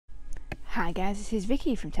Hi guys, this is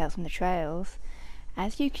Vicky from Tales from the Trails.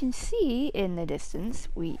 As you can see in the distance,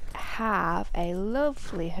 we have a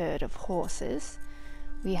lovely herd of horses.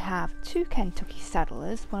 We have two Kentucky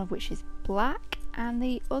saddlers, one of which is black and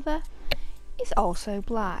the other is also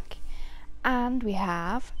black. And we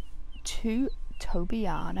have two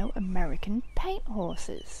Tobiano American Paint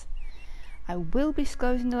horses. I will be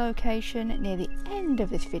disclosing the location near the end of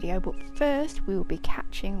this video, but first we will be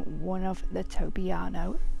catching one of the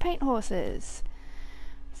Tobiano Paint horses.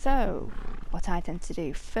 So what I tend to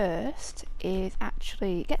do first is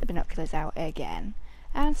actually get the binoculars out again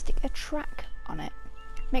and stick a track on it.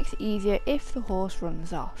 Makes it easier if the horse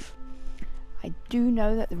runs off. I do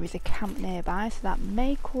know that there is a camp nearby, so that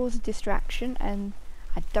may cause a distraction, and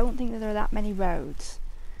I don't think that there are that many roads,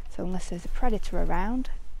 so unless there's a predator around,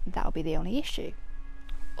 that'll be the only issue.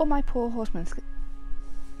 Or my poor horseman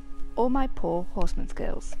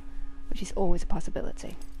skills, which is always a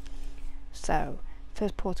possibility. So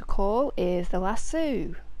first port of call is the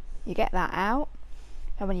lasso. You get that out,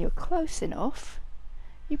 and when you're close enough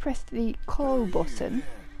you press the call button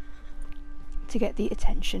to get the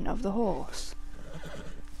attention of the horse.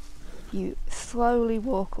 You slowly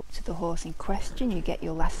walk up to the horse in question, you get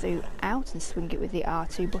your lasso out and swing it with the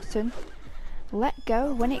R2 button. Let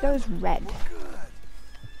go when it goes red.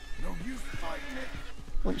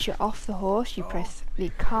 Once you're off the horse, you press the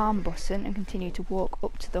calm button and continue to walk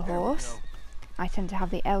up to the horse. I tend to have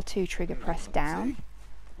the L2 trigger pressed down.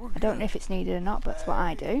 I don't know if it's needed or not, but that's what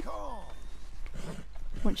I do.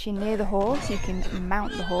 Once you're near the horse, you can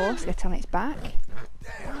mount the horse, get on its back.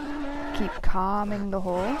 Keep calming the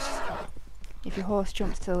horse. If your horse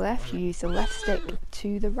jumps to the left, you use the left stick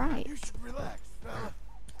to the right.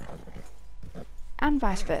 And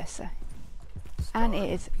vice versa. And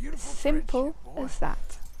it is simple as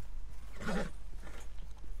that.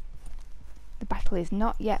 The battle is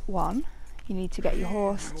not yet won. You need to get your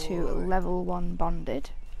horse to level 1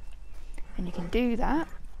 bonded, and you can do that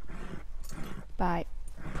by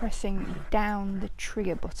pressing down the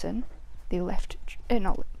trigger button, the left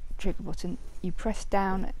not trigger button, you press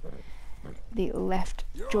down the left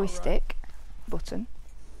joystick button,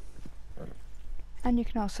 and you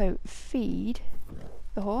can also feed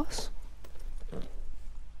the horse.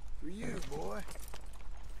 For you, boy.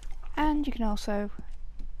 And you can also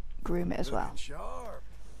groom it as well.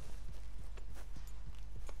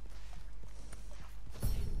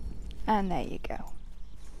 And there you go.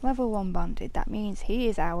 Level 1 bonded. That means he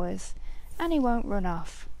is ours and he won't run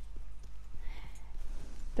off.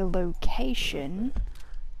 The location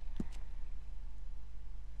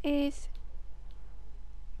is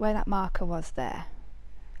where that marker was there,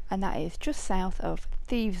 and that is just south of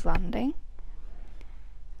Thieves Landing.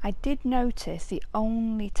 I did notice the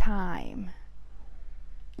only time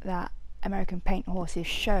that American Paint horses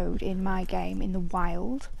showed in my game in the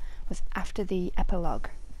wild was after the epilogue,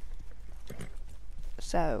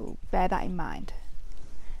 so bear that in mind.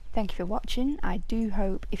 Thank you for watching. I do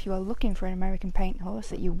hope if you are looking for an American Paint horse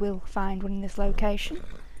that you will find one in this location.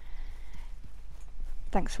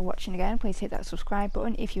 Thanks for watching again. Please hit that subscribe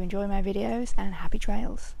button if you enjoy my videos, and happy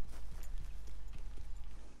trails.